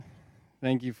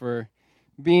Thank you for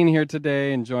being here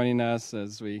today and joining us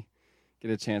as we get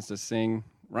a chance to sing.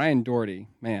 Ryan Doherty,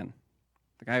 man,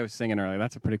 the guy who was singing earlier,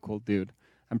 that's a pretty cool dude.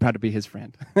 I'm proud to be his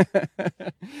friend.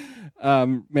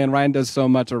 Man, Ryan does so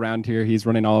much around here. He's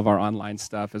running all of our online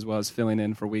stuff as well as filling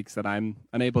in for weeks that I'm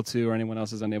unable to or anyone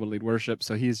else is unable to lead worship.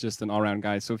 So he's just an all-around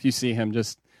guy. So if you see him,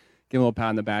 just give him a little pat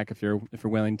on the back if you're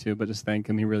willing to, but just thank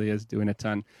him. He really is doing a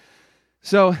ton.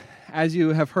 So as you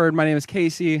have heard, my name is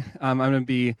Casey. I'm going to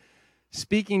be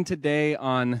speaking today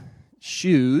on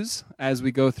shoes as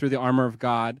we go through the armor of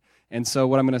God. And so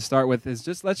what I'm going to start with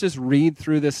is let's just read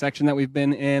through this section that we've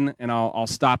been in, and I'll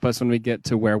stop us when we get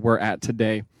to where we're at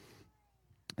today.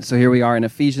 So here we are in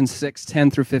Ephesians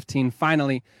 6:10 through 15.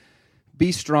 Finally,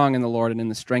 be strong in the Lord and in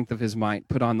the strength of his might.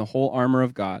 Put on the whole armor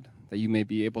of God, that you may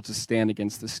be able to stand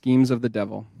against the schemes of the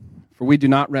devil. For we do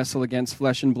not wrestle against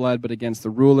flesh and blood, but against the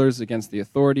rulers, against the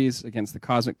authorities, against the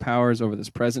cosmic powers over this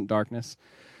present darkness,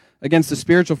 against the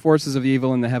spiritual forces of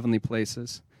evil in the heavenly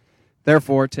places.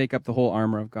 Therefore, take up the whole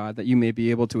armor of God, that you may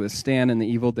be able to withstand in the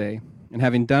evil day, and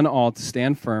having done all to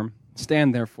stand firm,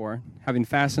 stand therefore, having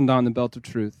fastened on the belt of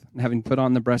truth, and having put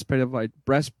on the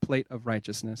breastplate of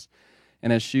righteousness,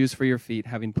 and as shoes for your feet,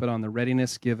 having put on the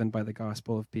readiness given by the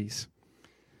gospel of peace.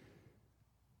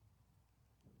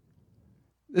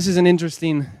 This is an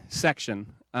interesting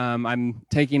section. I'm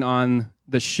taking on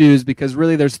the shoes because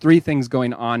really there's three things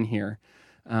going on here.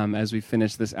 As we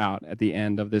finish this out at the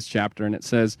end of this chapter. And it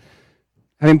says,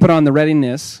 having put on the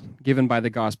readiness given by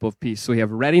the gospel of peace. So we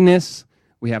have readiness,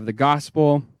 we have the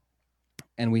gospel,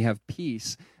 and we have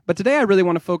peace. But today I really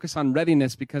want to focus on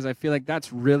readiness because I feel like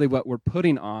that's really what we're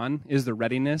putting on is the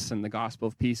readiness, and the gospel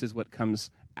of peace is what comes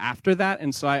after that.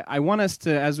 And so I want us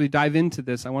to, as we dive into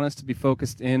this, I want us to be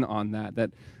focused in on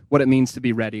that what it means to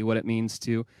be ready, what it means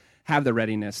to have the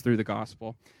readiness through the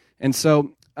gospel. And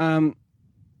so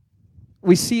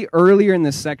we see earlier in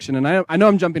this section, and I know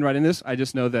I'm jumping right in this, I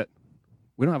just know that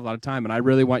we don't have a lot of time, and I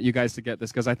really want you guys to get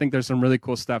this because I think there's some really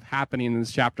cool stuff happening in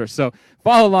this chapter. So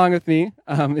follow along with me,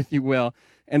 if you will.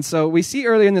 And so we see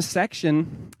earlier in this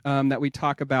section that we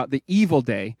talk about the evil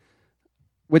day,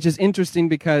 which is interesting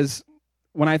because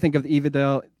when I think of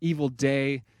the evil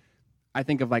day, I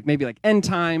think of maybe end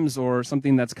times or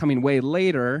something that's coming way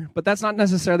later, but that's not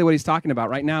necessarily what he's talking about.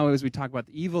 Right now, as we talk about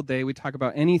the evil day, we talk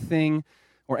about anything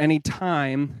or any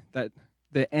time that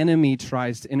the enemy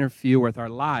tries to interfere with our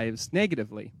lives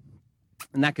negatively.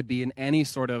 And that could be in any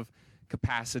sort of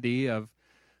capacity of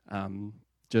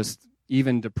just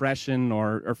even depression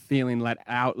or feeling left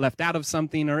out of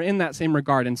something, or in that same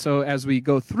regard. And so as we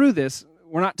go through this,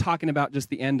 we're not talking about just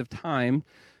the end of time.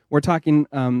 We're talking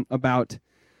about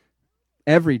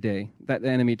every day that the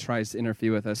enemy tries to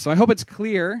interfere with us. So I hope it's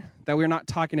clear that we're not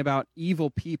talking about evil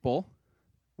people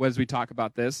as we talk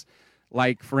about this.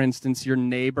 Like, for instance, your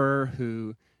neighbor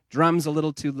who drums a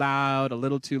little too loud, a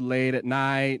little too late at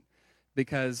night,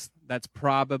 because that's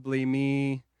probably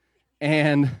me.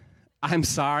 And I'm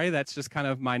sorry, that's just kind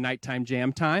of my nighttime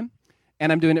jam time.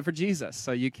 And I'm doing it for Jesus,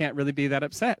 so you can't really be that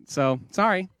upset. So,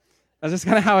 sorry. That's just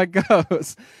kind of how it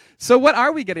goes. So what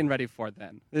are we getting ready for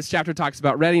then? This chapter talks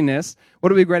about readiness.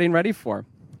 What are we getting ready for?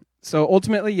 So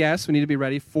ultimately, yes, we need to be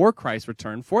ready for Christ's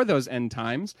return, for those end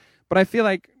times. But I feel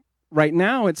like right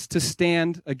now, it's to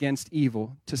stand against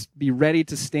evil, to be ready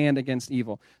to stand against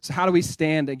evil. So how do we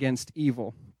stand against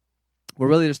evil? Well,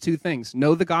 really, there's two things.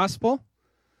 Know the gospel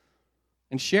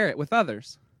and share it with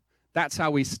others. That's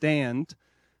how we stand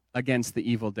against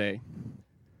the evil day.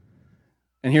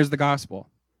 And here's the gospel.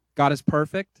 God is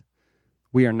perfect.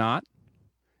 We are not.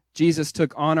 Jesus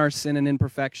took on our sin and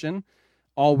imperfection.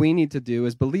 All we need to do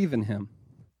is believe in him.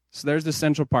 So there's the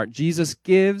central part. Jesus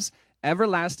gives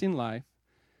everlasting life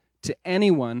to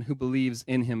anyone who believes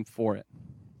in him for it.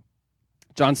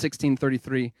 John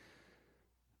 16:33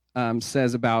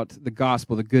 says about the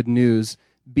gospel, the good news,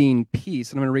 being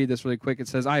peace. And I'm going to read this really quick. It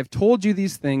says, I have told you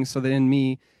these things so that in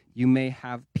me you may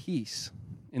have peace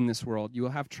in this world. You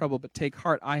will have trouble, but take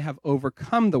heart. I have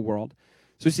overcome the world.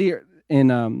 So we see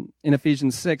in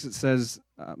Ephesians 6, it says,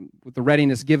 with the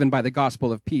readiness given by the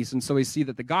gospel of peace. And so we see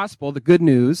that the gospel, the good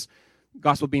news,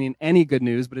 gospel meaning any good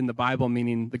news, but in the Bible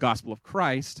meaning the gospel of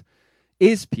Christ,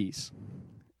 is peace.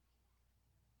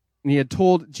 And he had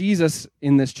told Jesus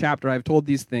in this chapter, I have told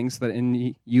these things so that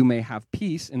in you may have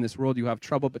peace. In this world you have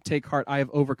trouble, but take heart, I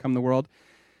have overcome the world.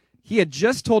 He had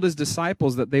just told his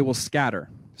disciples that they will scatter.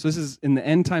 So this is in the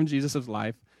end time Jesus'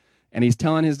 life, and he's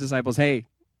telling his disciples, hey,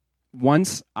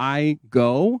 once I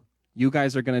go, you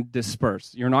guys are going to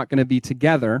disperse. You're not going to be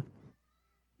together.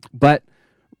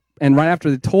 And right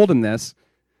after they told him this,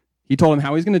 he told him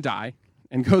how he's going to die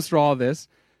and goes through all of this.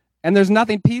 And there's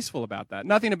nothing peaceful about that.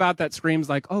 Nothing about that screams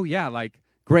like, oh yeah, like,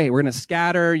 great, we're going to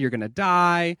scatter, you're going to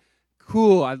die.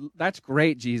 Cool, that's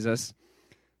great, Jesus.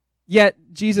 Yet,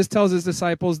 Jesus tells his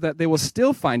disciples that they will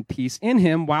still find peace in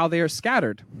him while they are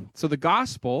scattered. So the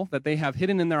gospel that they have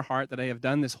hidden in their heart, that they have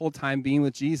done this whole time being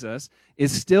with Jesus,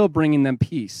 is still bringing them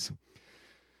peace.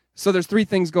 So there's three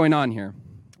things going on here: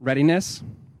 readiness,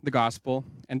 the gospel,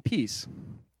 and peace.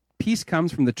 Peace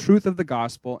comes from the truth of the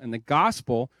gospel, and the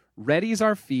gospel readies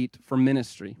our feet for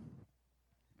ministry.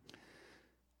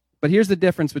 But here's the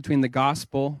difference between the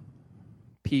gospel,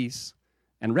 peace,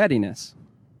 and readiness.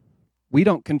 We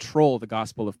don't control the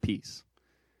gospel of peace.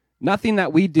 Nothing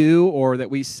that we do or that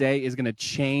we say is going to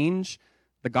change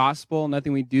the gospel.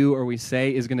 Nothing we do or we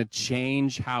say is going to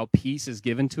change how peace is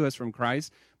given to us from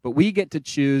Christ. But we get to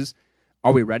choose,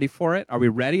 are we ready for it? Are we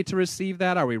ready to receive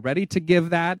that? Are we ready to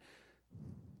give that?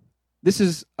 This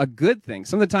is a good thing.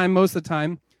 Some of the time, most of the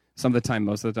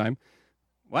time.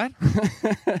 What?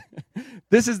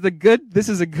 This is a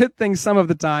good thing some of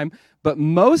the time, but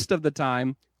most of the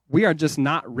time, we are just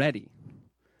not ready.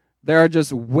 There are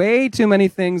just way too many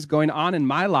things going on in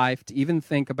my life to even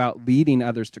think about leading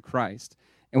others to Christ.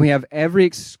 And we have every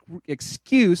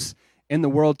excuse in the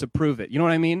world to prove it. You know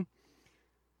what I mean?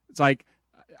 It's like,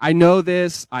 I know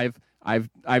this, I've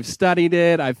studied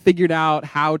it, I've figured out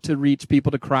how to reach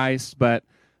people to Christ, but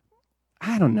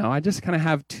I don't know, I just kind of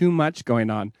have too much going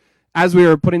on. As we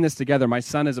were putting this together, my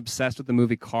son is obsessed with the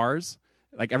movie Cars.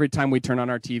 Like every time we turn on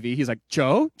our TV, he's like,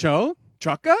 Joe,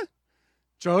 Chaka?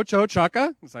 Joe,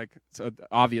 Chaka? It's like, so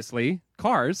obviously,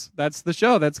 Cars. That's the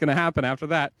show that's going to happen after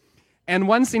that. And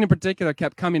one scene in particular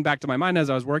kept coming back to my mind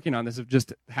as I was working on this, of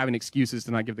just having excuses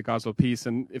to not give the gospel of peace.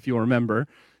 And if you'll remember,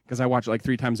 because I watch it like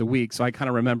 3 times a week, so I kind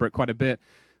of remember it quite a bit.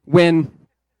 When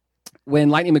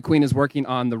Lightning McQueen is working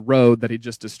on the road that he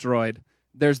just destroyed,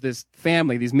 there's this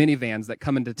family, these minivans that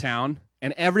come into town,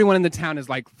 and everyone in the town is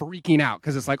like freaking out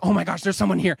because it's like, oh my gosh, there's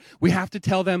someone here. We have to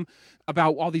tell them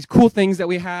about all these cool things that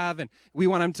we have, and we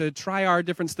want them to try our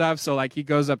different stuff. So like he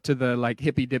goes up to the like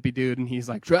hippy dippy dude, and he's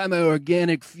like, try my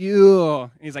organic fuel.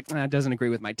 And he's like, it doesn't agree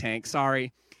with my tank,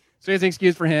 sorry. So he has an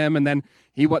excuse for him, and then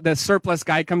the surplus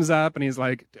guy comes up, and he's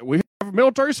like, we have a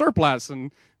military surplus,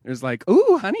 and there's like,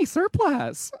 ooh, honey,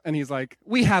 surplus. And he's like,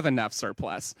 we have enough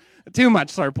surplus. Too much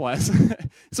surplus.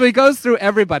 So he goes through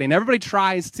everybody, and everybody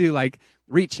tries to like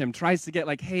reach him, tries to get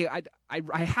like, hey,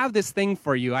 I have this thing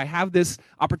for you. I have this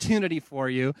opportunity for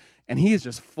you. And he is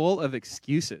just full of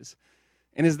excuses.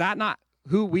 And is that not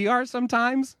who we are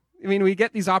sometimes? I mean, we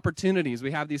get these opportunities.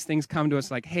 We have these things come to us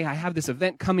like, hey, I have this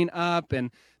event coming up, and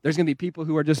there's going to be people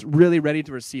who are just really ready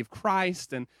to receive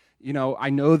Christ. And, you know, I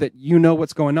know that you know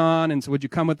what's going on, and so would you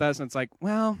come with us? And it's like,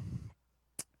 well,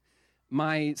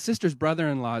 my sister's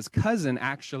brother-in-law's cousin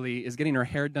actually is getting her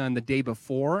hair done the day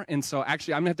before, and so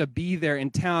actually I'm going to have to be there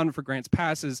in town for Grant's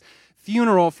Pass's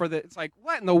funeral for the, it's like,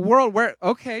 what in the world? Where?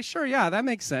 Okay, sure, yeah, that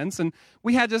makes sense. And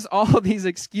we had just all these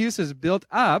excuses built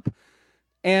up,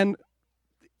 and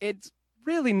it's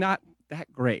really not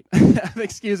that great of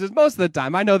excuses most of the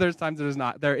time. I know there's times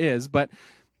there is, but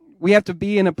we have to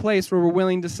be in a place where we're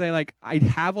willing to say, like, I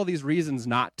have all these reasons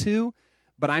not to,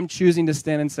 but I'm choosing to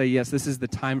stand and say, yes, this is the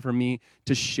time for me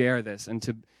to share this and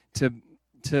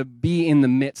to be in the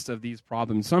midst of these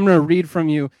problems. So I'm going to read from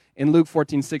you in Luke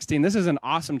 14:16. This is an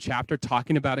awesome chapter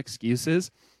talking about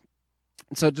excuses.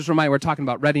 So just remind, we're talking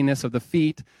about readiness of the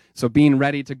feet, so being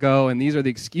ready to go, and these are the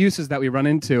excuses that we run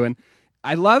into. And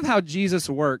I love how Jesus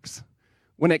works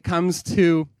when it comes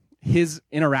to his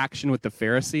interaction with the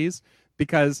Pharisees,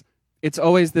 because it's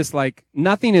always this, like,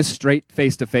 nothing is straight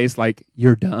face-to-face, like,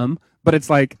 you're dumb, but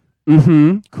it's like,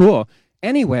 cool.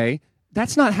 Anyway,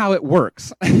 that's not how it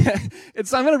works. I'm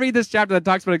going to read this chapter that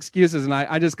talks about excuses, and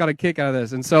I just got a kick out of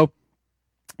this. And so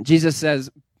Jesus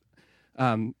says,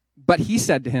 but he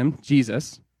said to him,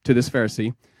 Jesus, to this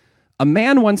Pharisee, a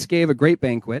man once gave a great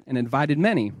banquet and invited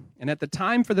many. And at the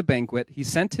time for the banquet, he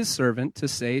sent his servant to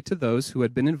say to those who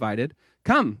had been invited,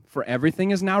 come, for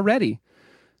everything is now ready.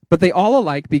 But they all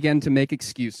alike began to make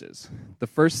excuses. The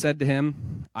first said to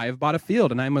him, I have bought a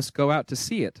field, and I must go out to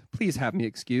see it. Please have me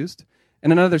excused.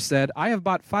 And another said, I have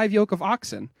bought 5 yoke of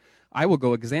oxen. I will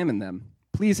go examine them.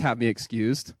 Please have me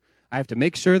excused. I have to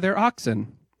make sure they're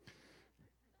oxen.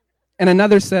 And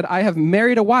another said, I have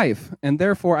married a wife, and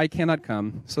therefore I cannot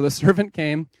come. So the servant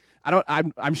came.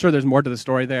 I'm sure there's more to the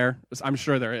story there. I'm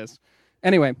sure there is.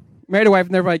 Anyway, married a wife,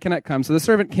 and therefore I cannot come. So the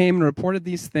servant came and reported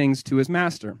these things to his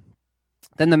master.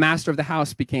 Then the master of the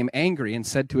house became angry and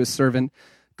said to his servant,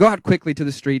 go out quickly to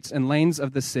the streets and lanes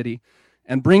of the city,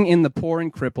 and bring in the poor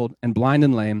and crippled and blind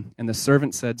and lame. And the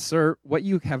servant said, Sir, what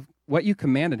you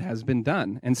commanded has been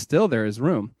done, and still there is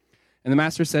room. And the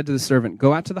master said to the servant,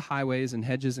 go out to the highways and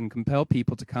hedges and compel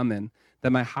people to come in,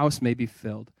 that my house may be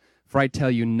filled. For I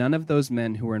tell you, none of those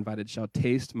men who were invited shall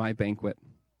taste my banquet.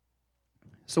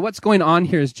 So what's going on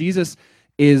here is Jesus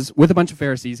is with a bunch of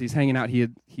Pharisees. He's hanging out.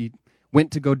 He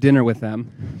went to go dinner with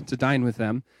them, to dine with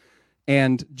them.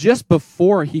 And just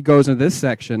before he goes into this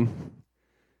section,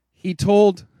 he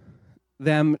told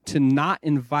them to not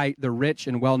invite the rich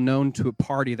and well-known to a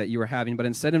party that you were having, but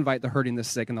instead invite the hurting, the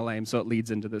sick, and the lame. So it leads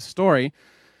into this story.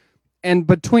 And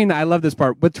I love this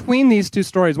part, between these two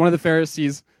stories, one of the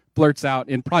Pharisees blurts out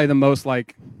in probably the most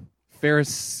like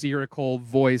Pharisaical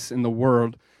voice in the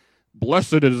world,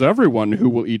 blessed is everyone who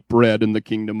will eat bread in the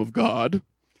kingdom of God.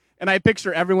 And I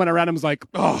picture everyone around him is like,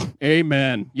 oh,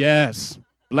 amen, yes,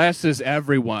 blesses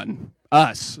everyone,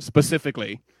 us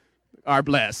specifically. Are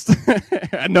blessed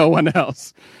and no one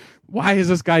else. Why does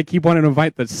this guy keep wanting to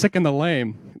invite the sick and the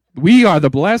lame? We are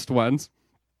the blessed ones.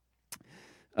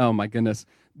 Oh my goodness.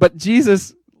 But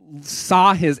Jesus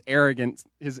saw his arrogance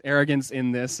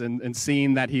in this and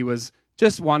seeing that he was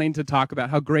just wanting to talk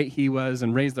about how great he was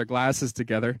and raise their glasses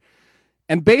together.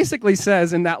 And basically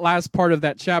says in that last part of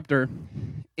that chapter,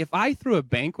 if I threw a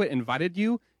banquet and invited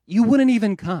you, you wouldn't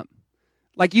even come.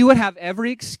 Like you would have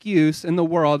every excuse in the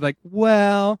world, like,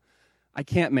 well, I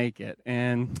can't make it.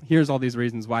 And here's all these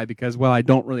reasons why. Because, well, I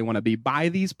don't really want to be by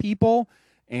these people,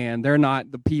 and they're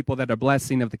not the people that are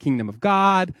blessing of the kingdom of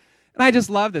God. And I just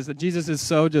love this, that Jesus is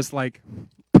so just like,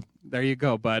 there you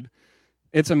go, bud.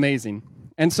 It's amazing.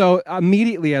 And so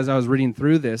immediately as I was reading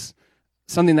through this,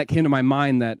 something that came to my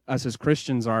mind that us as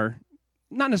Christians are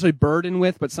not necessarily burdened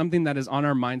with, but something that is on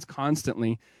our minds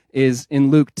constantly is in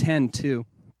Luke 10:2.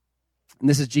 And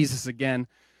this is Jesus again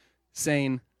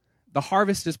saying, the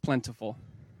harvest is plentiful,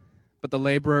 but the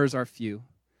laborers are few.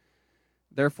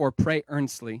 Therefore, pray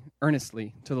earnestly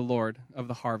to the Lord of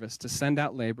the harvest to send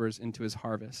out laborers into his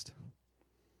harvest.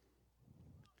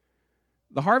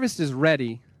 The harvest is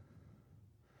ready,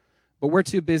 but we're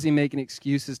too busy making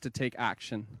excuses to take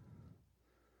action.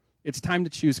 It's time to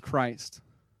choose Christ.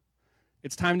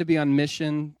 It's time to be on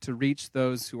mission to reach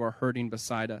those who are hurting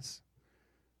beside us.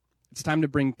 It's time to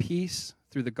bring peace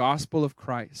through the gospel of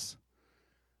Christ.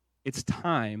 It's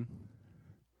time.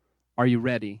 Are you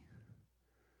ready?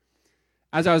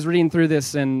 As I was reading through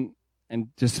this and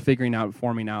just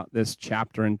forming out this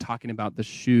chapter and talking about the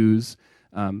shoes,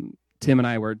 Tim and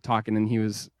I were talking, and he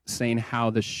was saying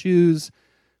how the shoes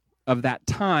of that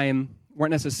time weren't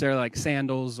necessarily like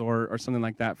sandals or something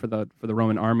like that for the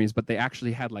Roman armies, but they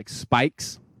actually had like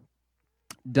spikes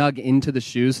dug into the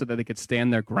shoes so that they could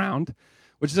stand their ground,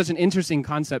 which is such an interesting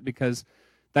concept because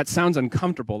that sounds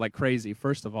uncomfortable like crazy,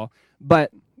 first of all.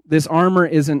 But this armor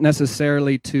isn't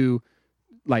necessarily to,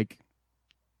 like,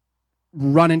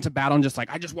 run into battle and just like,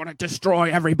 I just want to destroy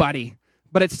everybody.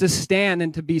 But it's to stand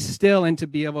and to be still and to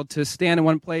be able to stand in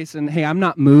one place and, hey, I'm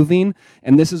not moving,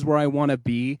 and this is where I want to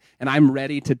be, and I'm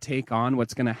ready to take on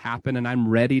what's going to happen, and I'm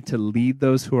ready to lead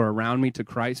those who are around me to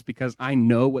Christ because I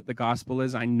know what the gospel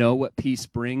is. I know what peace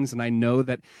brings, and I know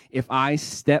that if I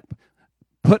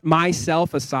put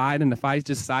myself aside, and if I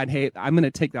decide, hey, I'm going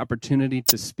to take the opportunity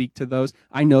to speak to those,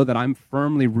 I know that I'm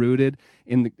firmly rooted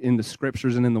in the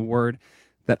scriptures and in the word,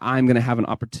 that I'm going to have an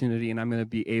opportunity and I'm going to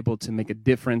be able to make a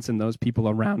difference in those people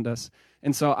around us.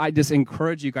 And so I just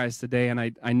encourage you guys today, and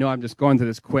I know I'm just going through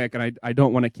this quick, and I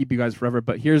don't want to keep you guys forever,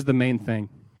 but here's the main thing.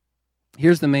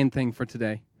 Here's the main thing for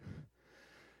today.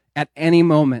 At any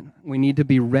moment, we need to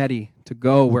be ready to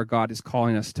go where God is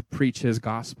calling us to preach his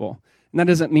gospel. And that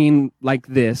doesn't mean like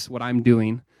this, what I'm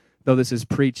doing, though this is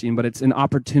preaching, but it's an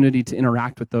opportunity to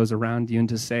interact with those around you and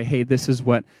to say, hey, this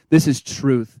is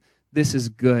truth. This is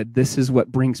good. This is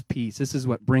what brings peace. This is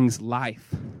what brings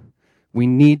life. We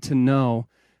need to know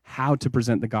how to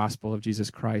present the gospel of Jesus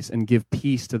Christ and give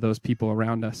peace to those people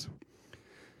around us.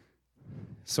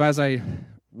 So as I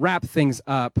wrap things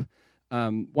up,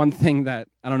 one thing that,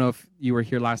 I don't know if you were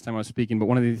here last time I was speaking, but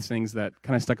one of these things that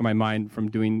kind of stuck in my mind from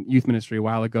doing youth ministry a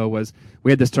while ago was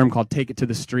we had this term called take it to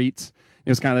the streets. It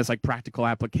was kind of this like practical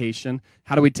application.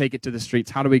 How do we take it to the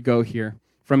streets? How do we go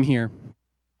from here?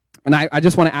 And I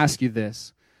just want to ask you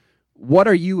this. What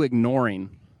are you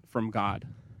ignoring from God?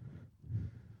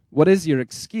 What is your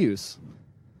excuse?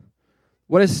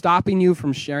 What is stopping you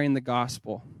from sharing the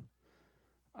gospel?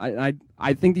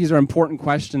 I think these are important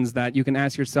questions that you can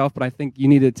ask yourself, but I think you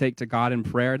need to take to God in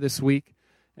prayer this week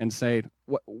and say,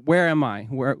 where am I?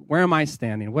 Where am I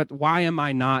standing? Why am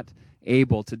I not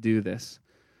able to do this?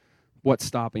 What's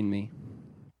stopping me?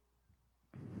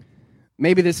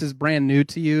 Maybe this is brand new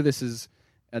to you. This is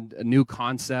a new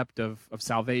concept of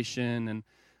salvation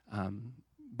and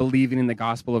believing in the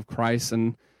gospel of Christ.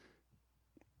 And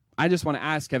I just want to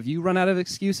ask, have you run out of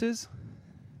excuses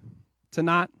to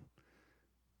not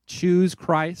choose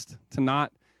Christ, to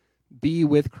not be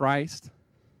with Christ?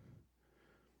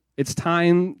 It's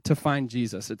time to find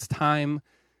Jesus. It's time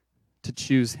to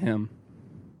choose him.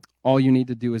 All you need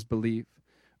to do is believe.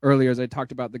 Earlier, as I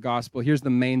talked about the gospel, here's the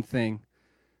main thing,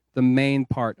 the main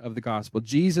part of the gospel.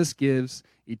 Jesus gives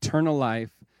eternal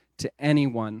life to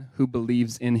anyone who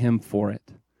believes in him for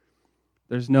it.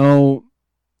 There's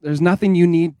nothing you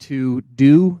need to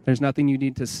do. There's nothing you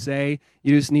need to say.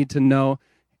 You just need to know,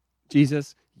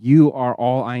 Jesus, you are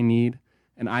all I need,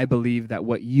 and I believe that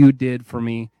what you did for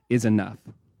me is enough.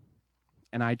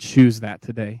 And I choose that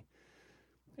today.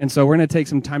 And so we're going to take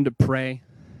some time to pray,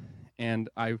 and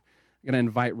I'm going to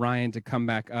invite Ryan to come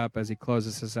back up as he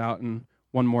closes us out in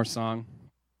one more song.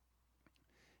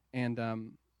 And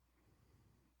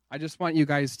I just want you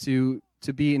guys to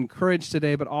be encouraged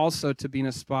today, but also to be in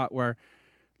a spot where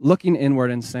looking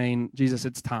inward and saying, Jesus,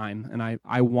 it's time, and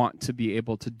I want to be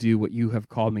able to do what you have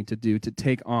called me to do, to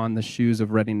take on the shoes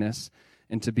of readiness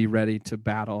and to be ready to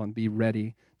battle and be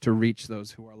ready to reach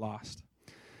those who are lost.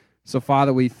 So,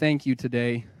 Father, we thank you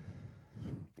today.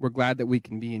 We're glad that we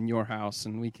can be in your house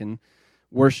and we can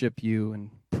worship you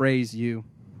and praise you.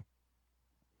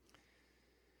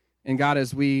 And God,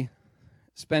 as we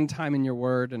spend time in your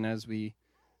word and as we,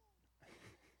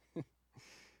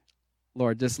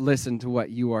 Lord, just listen to what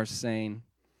you are saying,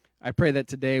 I pray that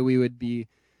today we would be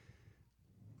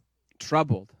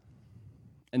troubled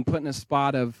and put in a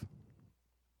spot of,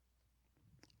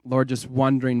 Lord, just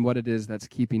wondering what it is that's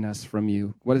keeping us from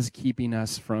you. What is keeping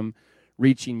us from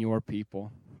reaching your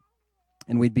people?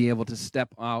 And we'd be able to step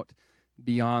out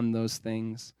beyond those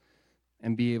things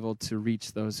and be able to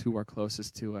reach those who are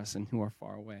closest to us and who are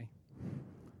far away.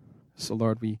 So,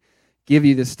 Lord, we give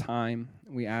you this time.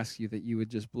 We ask you that you would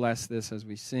just bless this as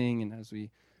we sing and as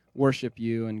we worship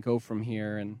you and go from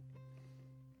here. And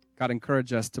God,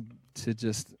 encourage us to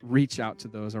just reach out to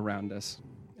those around us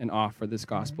and offer this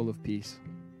gospel of peace.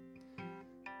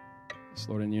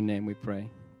 So, Lord, in your name we pray.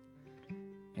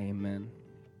 Amen.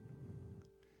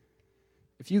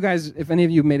 If any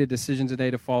of you made a decision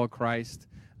today to follow Christ,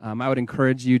 I would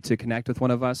encourage you to connect with one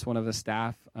of us, one of the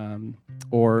staff,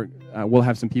 or we'll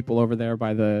have some people over there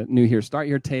by the New Here, Start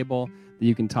Here table that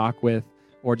you can talk with,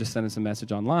 or just send us a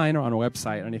message online or on our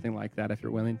website or anything like that if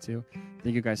you're willing to.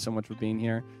 Thank you guys so much for being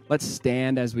here. Let's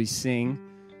stand as we sing,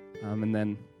 and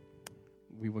then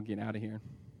we will get out of here.